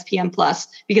on ESPN Plus,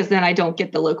 because then I don't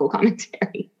get the local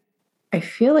commentary. I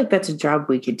feel like that's a job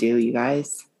we could do, you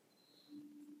guys.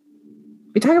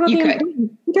 We talk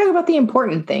about the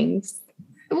important things.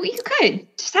 Well, you could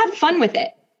just have fun with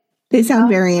it. They sound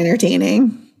very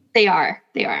entertaining. They are.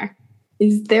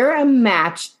 Is there a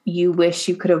match you wish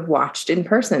you could have watched in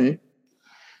person?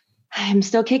 I'm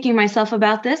still kicking myself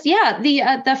about this. Yeah,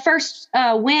 the first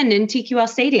win in TQL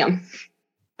Stadium.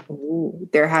 Ooh,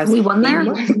 we won there.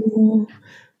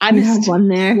 I missed one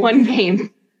there. One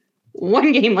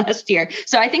game last year.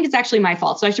 So I think it's actually my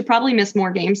fault. So I should probably miss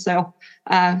more games. So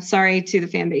sorry to the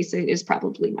fan base. It is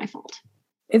probably my fault.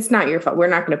 It's not your fault. We're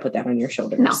not going to put that on your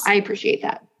shoulders. No, I appreciate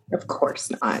that. Of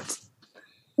course not.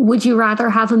 Would you rather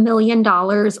have $1 million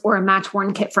or a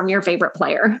match-worn kit from your favorite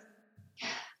player?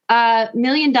 $1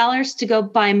 million to go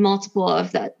buy multiple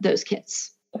of those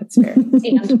kits. That's fair.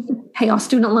 And pay off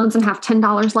student loans and have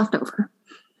 $10 left over.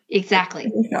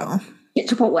 Exactly. Get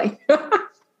Chipotle.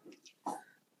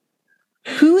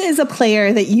 Who is a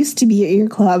player that used to be at your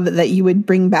club that you would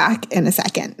bring back in a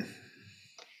second?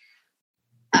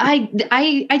 I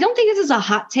don't think this is a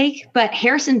hot take, but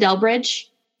Harrison Delbridge.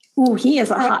 Oh, he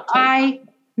is a hot take. I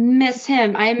miss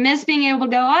him. I miss being able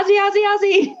to go,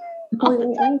 Ozzy.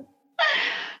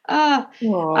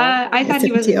 I thought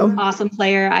he was an awesome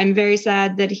player. I'm very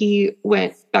sad that he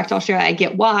went back to Australia. I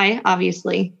get why,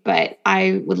 obviously, but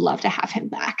I would love to have him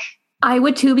back. I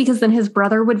would too, because then his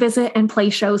brother would visit and play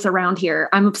shows around here.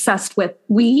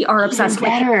 We are obsessed with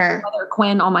his brother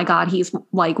Quinn. Oh my God, he's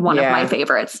like one of my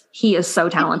favorites. He is so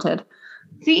talented.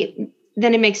 See,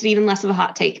 then it makes it even less of a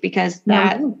hot take because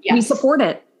we support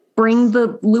it. Bring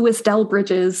the Lewis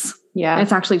Delbridges. Yeah.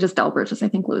 It's actually just Delbridges. I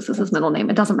think Lewis is his middle name.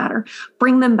 It doesn't matter.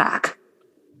 Bring them back.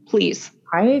 Please.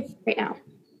 Right now.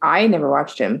 I never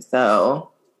watched him,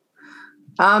 so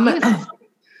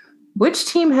which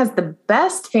team has the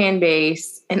best fan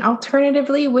base, and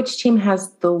alternatively, which team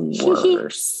has the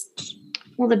worst?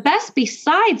 Well, the best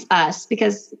besides us,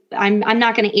 because I'm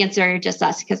not going to answer just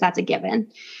us because that's a given.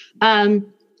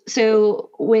 So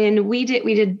when we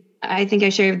did, I think I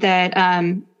shared that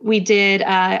we did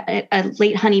a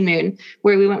late honeymoon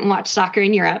where we went and watched soccer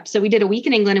in Europe. So we did a week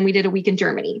in England and we did a week in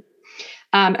Germany.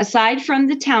 Aside from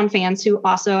the town fans, who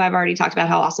also I've already talked about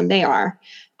how awesome they are,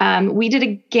 we did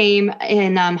a game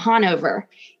in Hanover.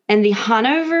 And the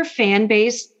Hanover fan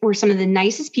base were some of the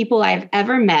nicest people I've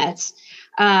ever met.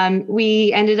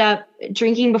 We ended up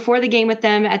drinking before the game with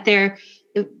them at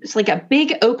it's like a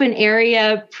big open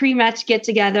area pre-match get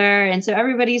together. And so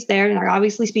everybody's there and they're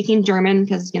obviously speaking German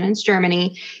because, it's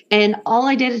Germany. And all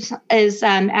I did is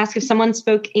ask if someone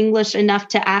spoke English enough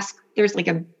to ask. There's like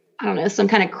some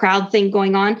kind of crowd thing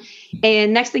going on.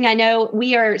 And next thing I know,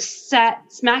 we are sat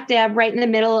smack dab right in the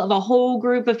middle of a whole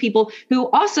group of people who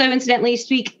also incidentally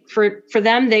speak for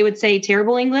them. They would say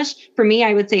terrible English. For me,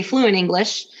 I would say fluent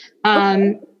English.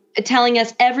 Telling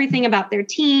us everything about their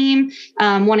team,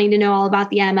 wanting to know all about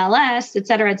the MLS, et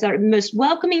cetera, et cetera. The most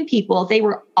welcoming people. They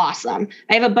were awesome.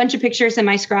 I have a bunch of pictures in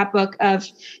my scrapbook of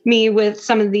me with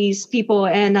some of these people.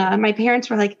 And my parents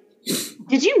were like,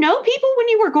 did you know people when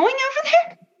you were going over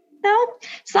there? No,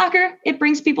 soccer, it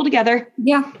brings people together.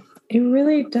 Yeah, it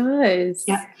really does.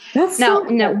 Yeah.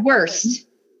 Worst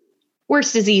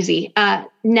is easy.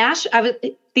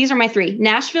 These are my three.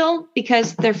 Nashville,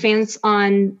 because their fans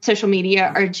on social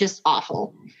media are just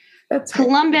awful. That's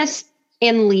Columbus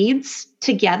and Leeds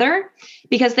together,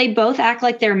 because they both act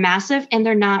like they're massive and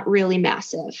they're not really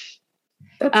massive.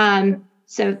 But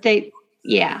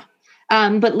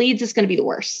Leeds is going to be the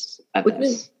worst of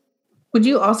those. Would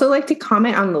you also like to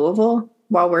comment on Louisville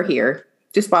while we're here?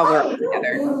 Just while we're all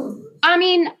together. I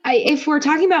mean, if we're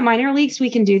talking about minor leagues, we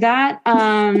can do that.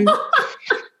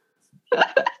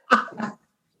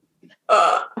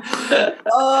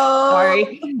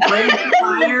 Sorry.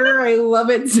 Fire. I love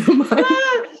it so much.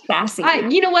 Sassy.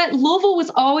 You know what? Louisville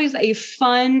was always a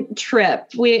fun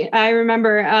trip. I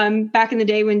remember back in the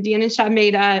day when Deanna and Shaw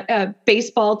made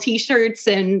baseball T-shirts,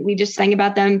 and we just sang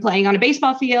about them playing on a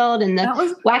baseball field and the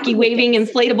wacky waving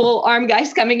inflatable arm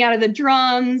guys coming out of the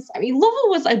drums. I mean, Louisville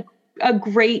was a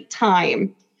great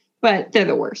time, but they're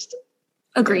the worst.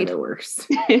 Agreed. They're the worst.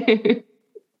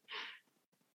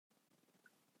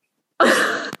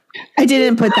 I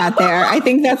didn't put that there. I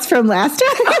think that's from last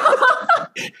time.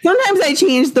 Sometimes I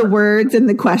change the words and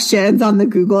the questions on the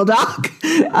Google Doc,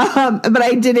 but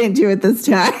I didn't do it this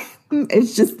time.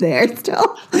 It's just there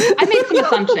still. I made some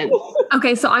assumptions.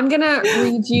 Okay, so I'm going to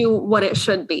read you what it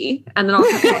should be, and then I'll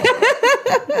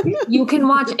You can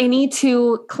watch any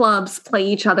two clubs play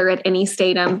each other at any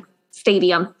stadium.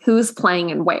 Who's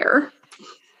playing and where?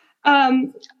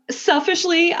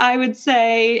 Selfishly, I would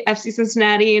say FC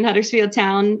Cincinnati and Huddersfield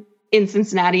Town in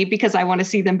Cincinnati, because I want to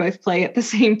see them both play at the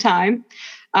same time.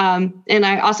 And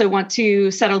I also want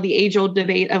to settle the age-old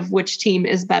debate of which team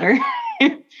is better.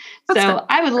 So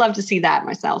I would love to see that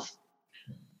myself.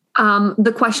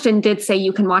 The question did say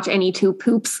you can watch any two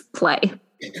poops play.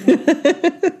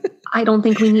 I don't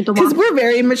think we need to watch. Because we're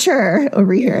very mature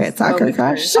over here at Soccer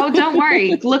Crush. Oh, don't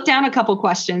worry. Look down a couple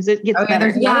questions. It gets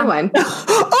better. There's another one.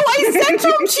 Oh, I sent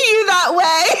them to you that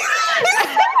way.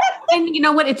 And you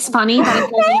know what? It's funny that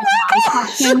it's only my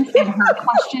questions and her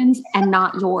questions and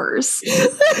not yours.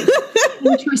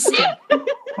 Interesting.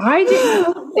 Why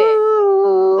didn't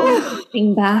you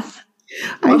Interesting, Beth.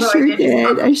 I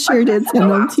sure did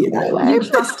send them to you that way. You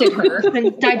trusted her.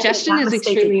 And digestion is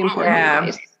extremely important.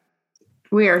 Yeah.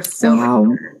 We are so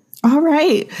mature. All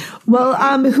right. Well,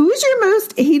 who's your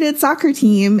most hated soccer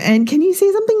team? And can you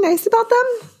say something nice about them?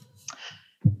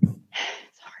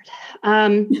 It's hard.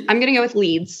 I'm going to go with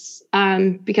Leeds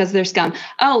because they're scum.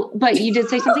 Oh, but you did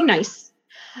say something nice.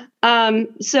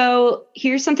 So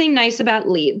here's something nice about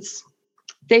Leeds.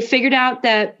 They figured out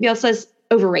that Bielsa's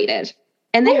overrated,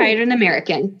 and they hired an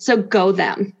American. So go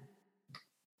them.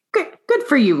 Good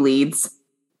for you, Leeds.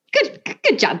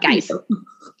 Good job, guys.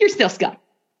 You're still scum.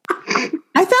 I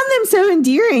found them so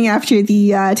endearing after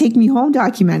the Take Me Home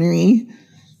documentary.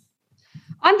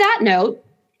 On that note.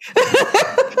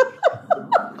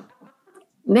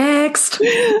 Next.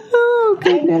 Oh,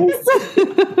 goodness.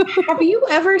 Have you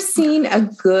ever seen a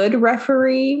good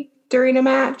referee during a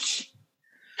match?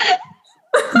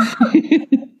 Can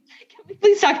we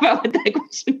please talk about what that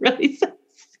question really says?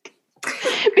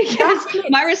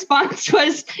 My response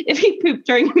was, if he pooped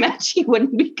during a match, he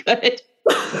wouldn't be good.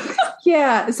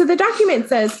 Yeah. So the document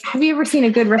says, have you ever seen a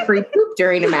good referee poop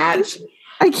during a match?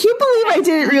 I can't believe I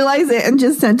didn't realize it and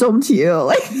just sent them to you.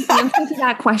 Like, the answer to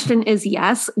that question is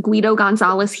yes. Guido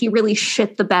Gonzalez, he really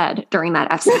shit the bed during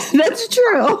that FC. That's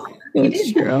true.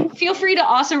 That's true. Feel free to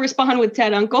also respond with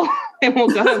Ted Uncle, and we'll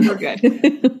go. We're good.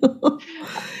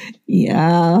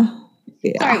 Yeah.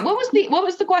 Sorry, what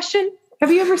was the question?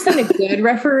 Have you ever seen a good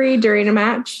referee during a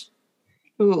match?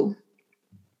 Ooh.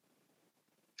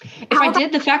 If I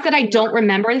did, the fact that I don't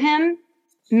remember him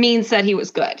means that he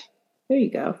was good. There you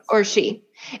go. Or she.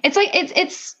 It's like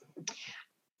it's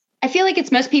I feel like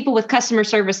it's most people with customer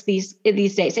service these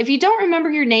days. If you don't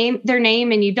remember their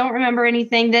name, and you don't remember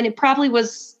anything, then it probably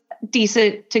was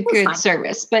decent to good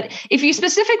service. But if you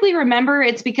specifically remember,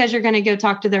 it's because you're going to go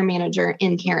talk to their manager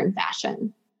in Karen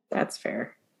fashion. That's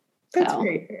fair. That's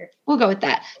very fair. We'll go with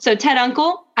that. So Ted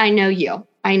Uncle, I know you.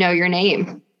 I know your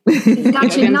name. He's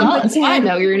got your number, Ted. I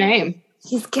know your name.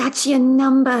 He's got your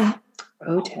number.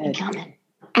 Oh, Ted.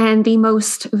 And the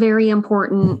most very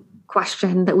important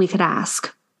question that we could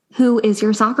ask: who is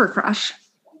your soccer crush?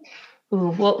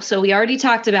 Ooh, well, so we already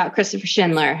talked about Christopher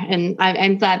Schindler, and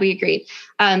I'm glad we agreed.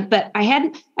 But I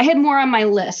had more on my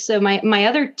list. So my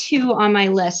other two on my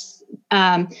list.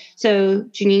 So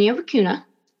Juninho Vicuna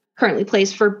currently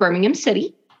plays for Birmingham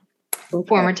City,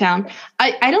 former Town.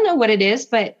 I don't know what it is,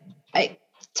 but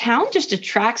Town just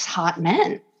attracts hot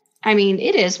men. I mean,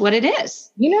 it is what it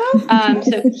is.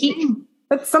 So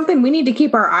that's something we need to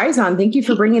keep our eyes on. Thank you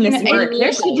for bringing this.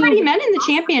 There's some pretty men in the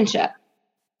championship.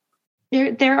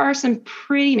 There are some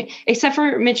pretty, except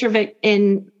for Mitrovic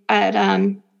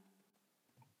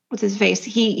what's his face?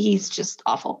 He's just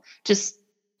awful.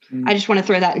 I just want to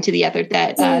throw that into the ether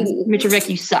that Mitrovic,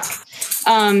 you suck.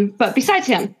 But besides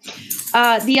him,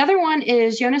 the other one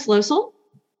is Jonas Losel.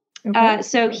 Okay.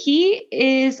 So he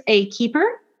is a keeper,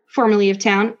 formerly of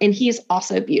Town, and he is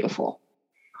also beautiful.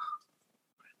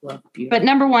 But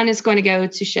number one is going to go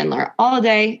to Schindler all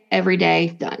day, every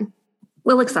day, done.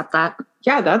 We'll accept that.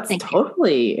 Yeah, that's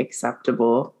totally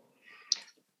acceptable.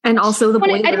 And also I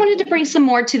wanted to bring some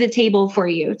more to the table for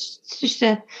you, just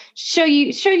to show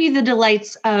you the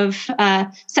delights of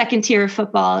second tier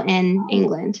football in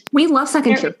England. We love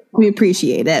second tier. We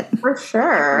appreciate it. For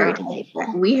sure.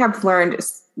 We have learned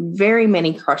very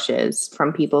many crushes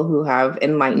from people who have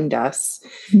enlightened us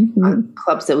on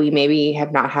clubs that we maybe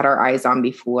have not had our eyes on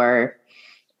before.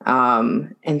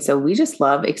 And so we just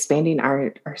love expanding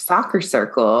our soccer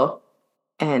circle.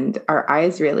 And our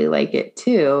eyes really like it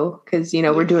too, because,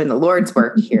 we're doing the Lord's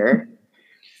work here.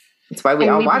 That's why we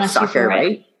all watch soccer,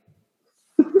 right?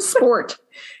 Sport.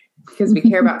 Because we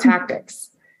care about tactics.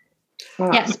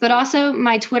 Wow. Yes, but also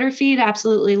my Twitter feed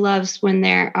absolutely loves when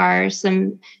there are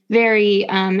some very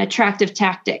attractive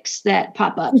tactics that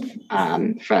pop up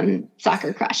from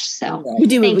Soccer Crush. So we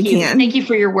do what we can. Thank you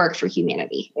for your work for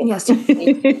humanity. Yes,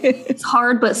 it's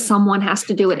hard, but someone has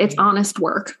to do it. It's honest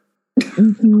work.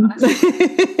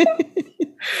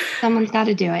 Someone's got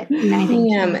to do it.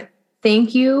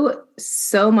 Thank you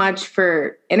so much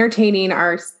for entertaining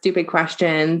our stupid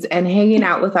questions and hanging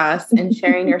out with us and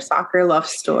sharing your soccer love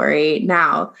story.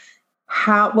 Now,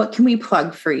 what can we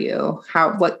plug for you?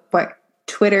 What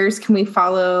Twitters can we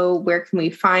follow? Where can we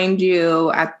find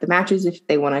you at the matches if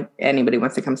anybody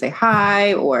wants to come say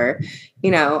hi, or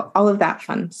all of that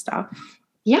fun stuff?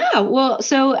 Yeah, well,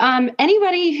 so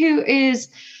anybody who is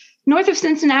north of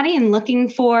Cincinnati and looking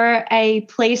for a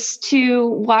place to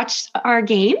watch our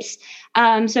games.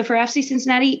 So for FC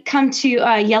Cincinnati, come to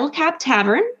Yellow Cab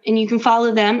Tavern, and you can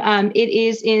follow them. It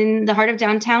is in the heart of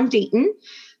downtown Dayton.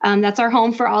 That's our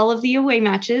home for all of the away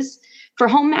matches. For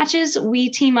home matches, we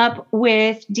team up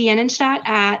with Dienenstadt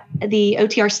at the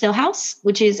OTR Stillhouse,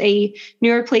 which is a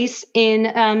newer place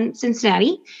in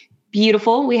Cincinnati.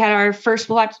 Beautiful. We had our first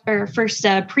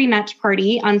pre-match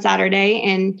party on Saturday,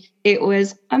 and it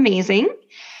was amazing.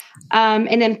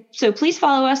 And then, so please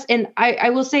follow us. And I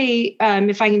will say,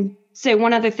 if I can say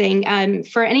one other thing,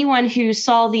 for anyone who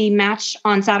saw the match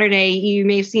on Saturday, you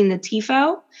may have seen the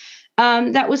TIFO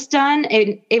that was done.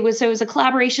 It was a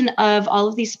collaboration of all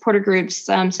of these supporter groups.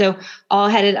 So all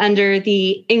headed under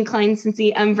the Incline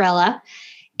Cincy umbrella.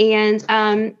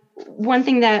 And one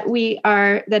thing that's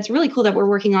really cool that we're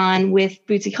working on with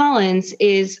Bootsy Collins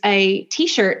is a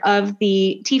T-shirt of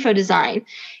the TIFO design.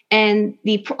 And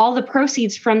all the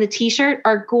proceeds from the T-shirt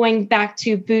are going back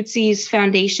to Bootsy's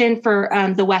foundation for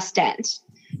the West End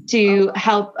to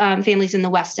help families in the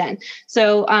West End.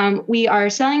 So we are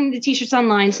selling the T-shirts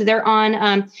online. So they're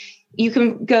on, you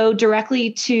can go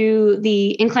directly to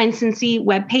the Incline Cincy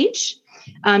webpage.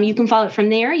 You can follow it from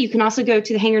there. You can also go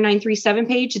to the Hangar 937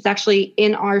 page. It's actually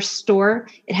in our store.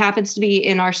 It happens to be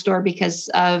in our store because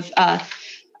of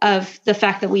the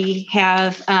fact that we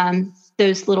have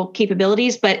those little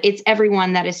capabilities, but it's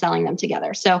everyone that is selling them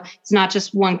together. So it's not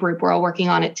just one group. We're all working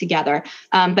on it together.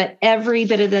 But every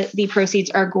bit of the proceeds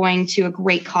are going to a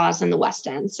great cause in the West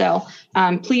End. So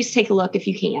please take a look if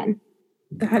you can.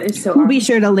 That is so We'll be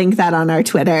sure to link that on our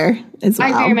Twitter as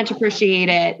well. I very much appreciate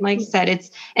it. Like I said, it's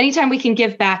anytime we can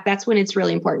give back, that's when it's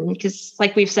really important. Because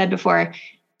like we've said before,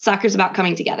 soccer's about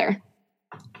coming together.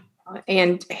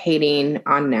 And hating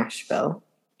on Nashville.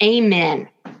 Amen.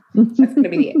 That's going to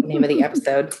be the name of the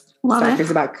episode.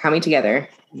 Soccer's about coming together.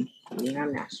 Hating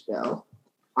on Nashville.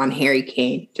 On Harry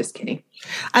Kane. Just kidding.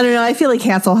 I don't know. I feel like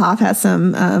Hasselhoff has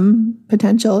some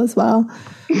potential as well.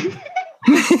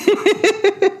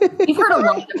 You've heard a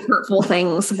lot of hurtful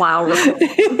things while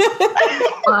recording,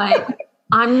 but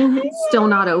I'm still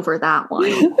not over that one.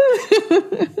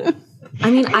 I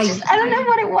mean, I don't know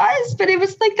what it was, but it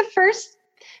was like the first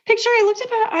picture I looked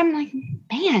at. I'm like,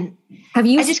 man, have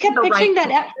you? I just kept picturing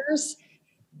that.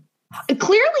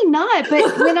 Clearly not,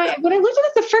 but when I looked at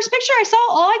it, the first picture I saw,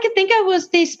 all I could think of was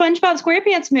the SpongeBob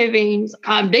SquarePants movies.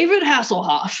 I'm David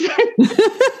Hasselhoff.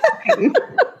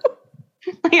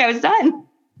 Like I was done.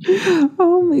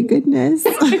 Oh my goodness.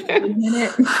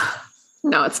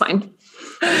 No, it's fine.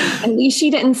 At least she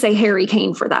didn't say Harry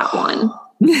Kane for that one.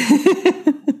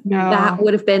 No. That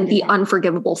would have been the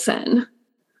unforgivable sin.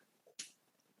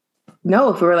 No,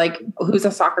 if we were like, who's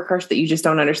a soccer crush that you just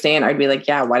don't understand? I'd be like,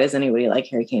 yeah, why does anybody like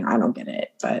Harry Kane? I don't get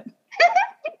it. But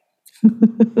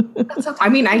okay. I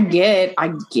mean, I get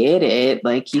it.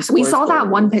 Like we saw that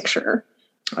one picture.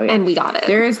 Oh, yeah. And we got it.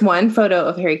 There is one photo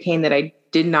of Harry Kane that I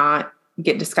did not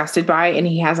get disgusted by, and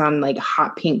he has on like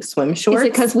hot pink swim shorts. Is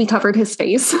it because we covered his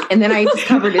face? And then I just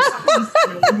covered his face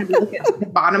and I had to look at the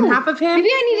bottom half of him. Maybe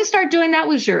I need to start doing that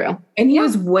with Giroud. And he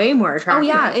was way more attractive. Oh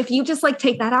yeah, if you just like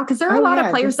take that out, because there are a lot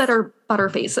of players that are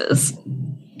butterfaces.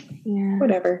 Yeah,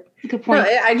 whatever. Good point.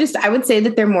 No, I would say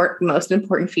that their most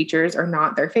important features are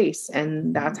not their face,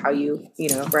 and that's how you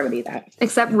remedy that.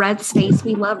 Except Red's face,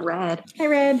 we love Red. Hi,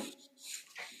 Red.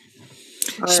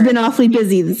 She's been awfully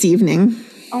busy this evening.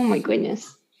 Oh my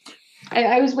goodness.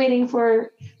 I was waiting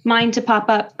for mine to pop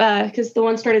up because the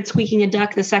one started squeaking a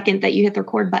duck the second that you hit the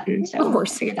record button. So of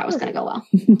course I figured that was going to go well.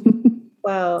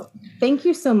 Well, thank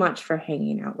you so much for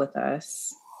hanging out with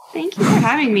us. Thank you for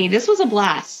having me. This was a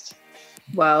blast.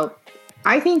 Well,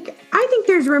 I think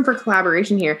there's room for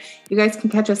collaboration here. You guys can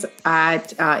catch us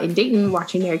at in Dayton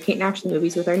watching Mary-Kate action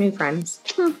movies with our new friends.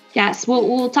 Yes,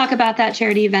 we'll talk about that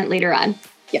charity event later on.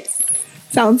 Yes.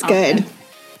 Sounds good.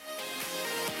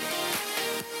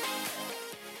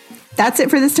 That's it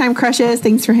for this time, crushes.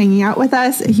 Thanks for hanging out with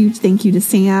us. A huge thank you to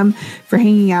Sam for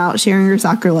hanging out, sharing her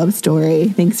soccer love story.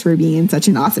 Thanks for being such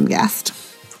an awesome guest.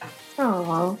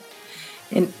 Aww.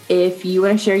 And if you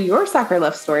want to share your soccer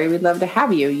love story, we'd love to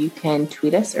have you. You can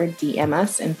tweet us or DM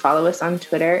us and follow us on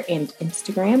Twitter and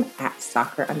Instagram at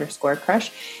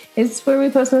soccer_crush. It's where we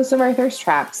post most of our thirst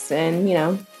traps.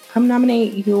 And, come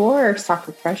nominate your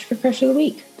soccer crush for Crush of the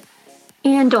Week.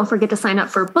 And don't forget to sign up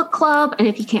for book club. And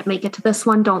if you can't make it to this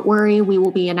one, don't worry. We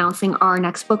will be announcing our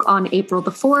next book on April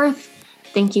the 4th.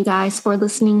 Thank you guys for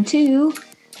listening to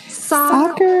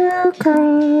Soccer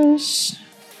Crush.